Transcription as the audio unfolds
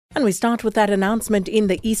And we start with that announcement in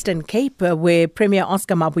the Eastern Cape where Premier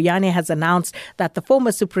Oscar Mabuyane has announced that the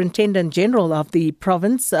former Superintendent General of the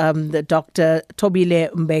province, Dr. Thobile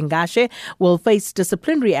Mbengashe, will face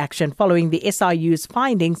disciplinary action following the SIU's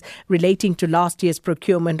findings relating to last year's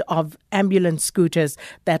procurement of ambulance scooters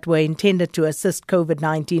that were intended to assist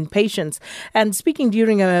COVID-19 patients. And speaking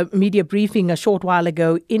during a media briefing a short while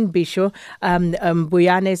ago in Bisho,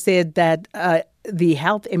 Mabuyane said that the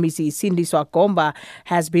Health MEC, Sindiswa Gomba,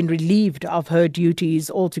 has been relieved of her duties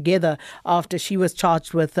altogether after she was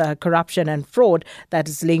charged with corruption and fraud that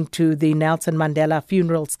is linked to the Nelson Mandela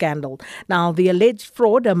funeral scandal. Now, the alleged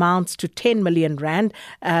fraud amounts to 10 million rand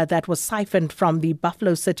that was siphoned from the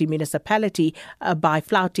Buffalo City municipality by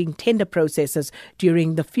flouting tender processes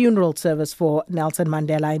during the funeral service for Nelson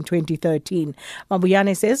Mandela in 2013.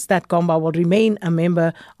 Mabuyane says that Gomba will remain a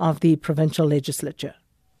member of the provincial legislature.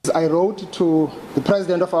 I wrote to the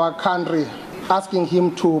president of our country asking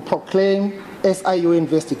him to proclaim SIU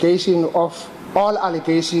investigation of all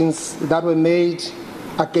allegations that were made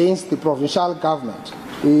against the provincial government.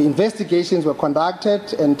 The investigations were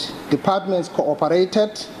conducted and departments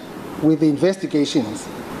cooperated with the investigations.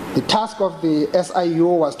 The task of the SIU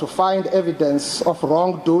was to find evidence of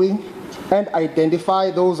wrongdoing and identify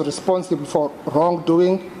those responsible for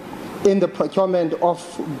wrongdoing in the procurement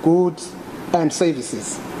of goods and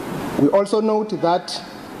services. We also note that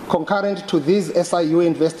concurrent to this SIU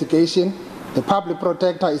investigation, the public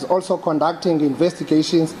protector is also conducting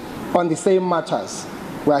investigations on the same matters.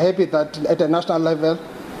 We are happy that at a national level,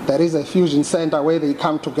 there is a fusion center where they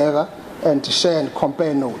come together and share and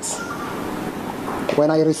compare notes. When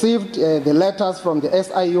I received the letters from the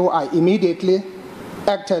SIU, I immediately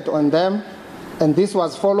acted on them, and this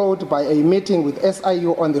was followed by a meeting with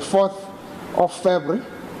SIU on the 4th of February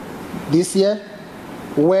this year,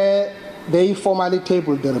 where they formally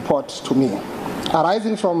tabled the report to me.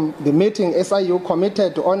 Arising from the meeting, SIU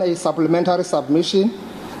committed on a supplementary submission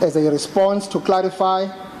as a response to clarify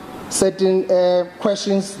certain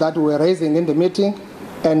questions that we were raising in the meeting,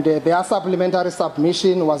 and their supplementary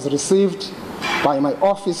submission was received by my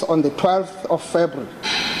office on the 12th of February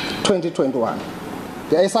 2021.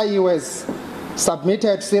 The SIU has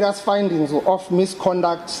submitted serious findings of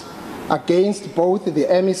misconduct against both the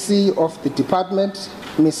MEC of the department,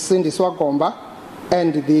 Ms. Sindiswa Gomba,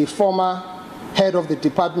 and the former head of the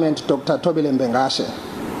department, Dr. Thobile Mbengashe.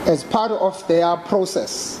 As part of their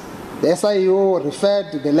process, the SIU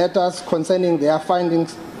referred the letters concerning their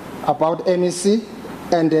findings about MEC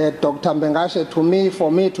and Dr. Mbengashe to me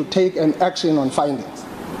for me to take an action on findings.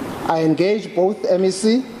 I engaged both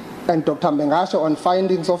MEC and Dr. Mbengashe on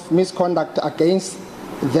findings of misconduct against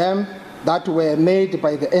them that were made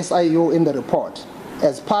by the SIU in the report.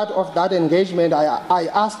 As part of that engagement, I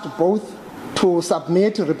asked both to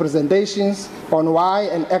submit representations on why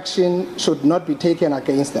an action should not be taken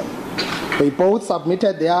against them. They both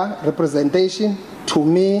submitted their representation to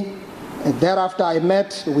me, and thereafter I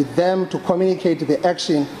met with them to communicate the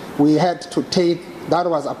action we had to take that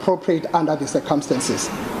was appropriate under the circumstances.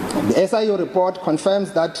 The SIU report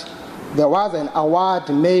confirms that there was an award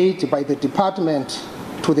made by the department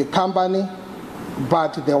to the company,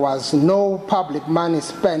 but there was no public money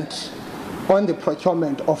spent on the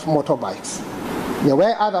procurement of motorbikes. There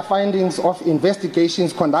were other findings of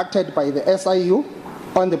investigations conducted by the SIU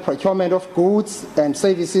on the procurement of goods and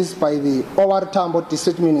services by the OR Tambo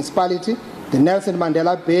District Municipality, the Nelson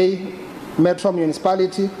Mandela Bay Metro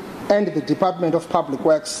Municipality, and the Department of Public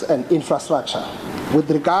Works and Infrastructure.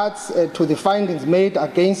 With regards to the findings made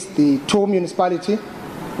against the two municipalities,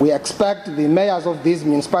 we expect the mayors of these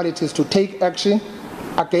municipalities to take action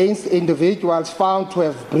against individuals found to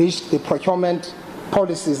have breached the procurement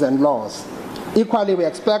policies and laws. Equally, we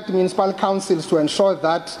expect municipal councils to ensure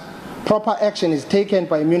that proper action is taken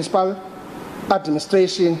by municipal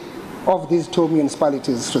administration of these two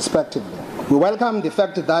municipalities respectively. We welcome the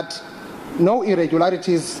fact that no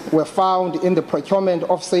irregularities were found in the procurement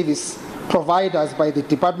of service providers by the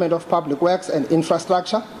Department of Public Works and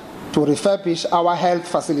Infrastructure to refurbish our health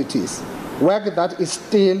facilities, work that is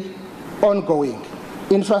still ongoing.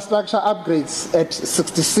 Infrastructure upgrades at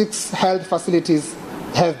 66 health facilities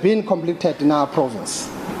have been completed in our province.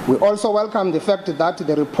 We also welcome the fact that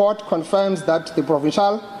the report confirms that the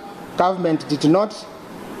provincial government did not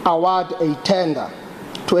award a tender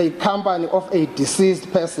to a company of a deceased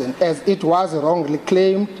person, as it was wrongly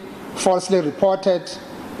claimed, falsely reported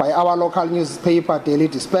by our local newspaper, Daily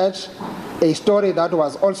Dispatch, a story that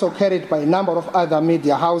was also carried by a number of other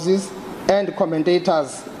media houses and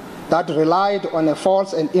commentators that relied on a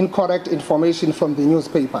false and incorrect information from the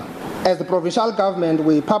newspaper. As the provincial government,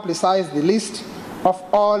 we publicized the list of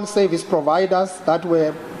all service providers that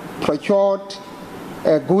were procured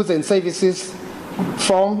goods and services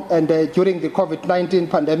from and during the COVID-19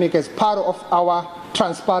 pandemic as part of our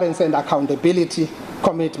transparency and accountability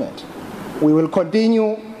commitment. We will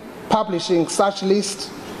continue publishing such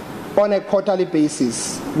lists on a quarterly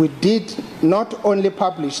basis. We did not only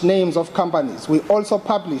publish names of companies, we also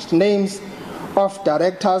published names of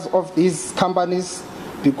directors of these companies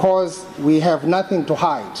because we have nothing to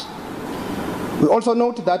hide. We also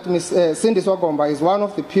note that Ms. Sindiswa Gomba is one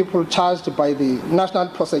of the people charged by the National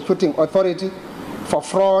Prosecuting Authority for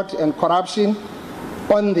fraud and corruption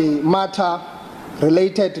on the matter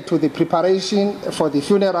related to the preparation for the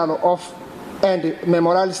funeral of and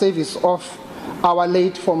memorial service of our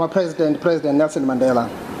late former President Nelson Mandela.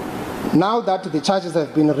 Now that the charges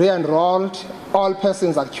have been re-enrolled, all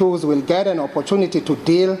persons accused will get an opportunity to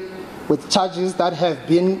deal with charges that have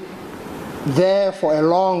been there for a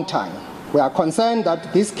long time. We are concerned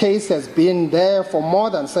that this case has been there for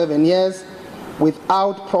more than 7 years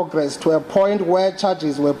without progress to a point where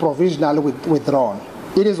charges were provisionally withdrawn.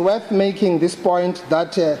 It is worth making this point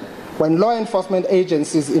that when law enforcement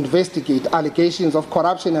agencies investigate allegations of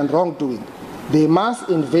corruption and wrongdoing, they must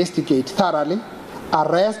investigate thoroughly,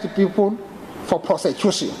 arrest people for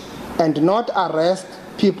prosecution, and not arrest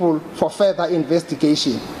people for further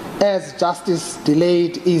investigation, as justice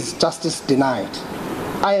delayed is justice denied.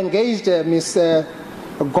 I engaged Ms.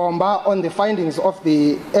 Gomba on the findings of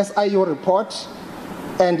the SIU report,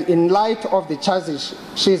 and in light of the charges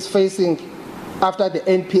she is facing after the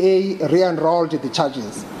NPA re-enrolled the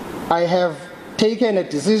charges, I have taken a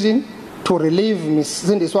decision to relieve Ms.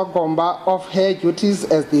 Sindiswa Gomba of her duties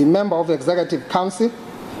as the member of the Executive Council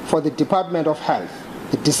for the Department of Health.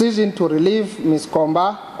 The decision to relieve Ms.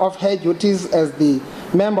 Gomba of her duties as the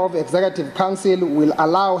member of the Executive Council will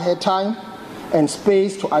allow her time and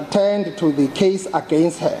space to attend to the case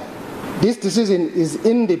against her. This decision is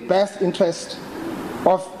in the best interest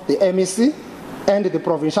of the MEC and the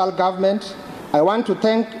provincial government. I want to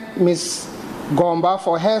thank Ms. Gomba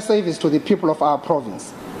for her service to the people of our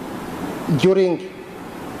province during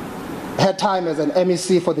her time as an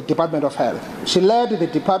MEC for the Department of Health. She led the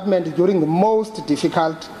department during the most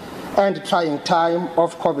difficult and trying time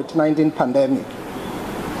of COVID-19 pandemic.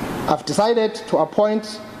 I've decided to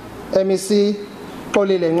appoint MEC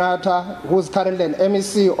Xolile Nqatha, who is currently an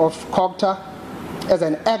MEC of COGTA, as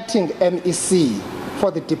an acting MEC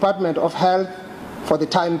for the Department of Health for the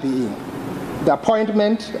time being. The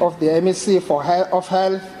appointment of the MEC of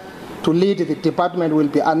Health to lead the department will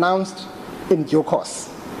be announced in due course.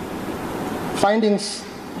 Findings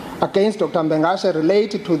against Dr. Mbengashe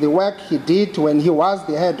relate to the work he did when he was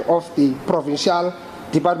the head of the Provincial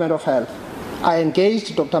Department of Health. I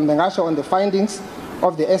engaged Dr. Mbengashe on the findings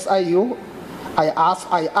of the SIU. I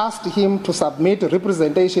asked him to submit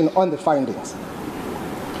representation on the findings.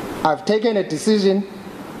 I've taken a decision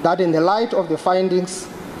that in the light of the findings,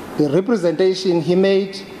 the representation he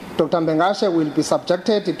made, Dr. Mbengashe will be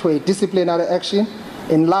subjected to a disciplinary action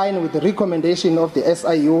in line with the recommendation of the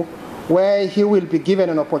SIU, where he will be given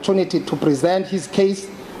an opportunity to present his case,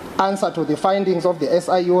 answer to the findings of the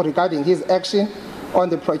SIU regarding his action on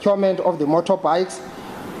the procurement of the motorbikes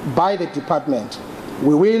by the department.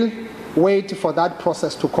 We will wait for that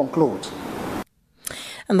process to conclude.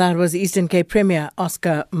 And that was Eastern Cape Premier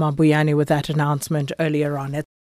Oscar Mabuyane with that announcement earlier on.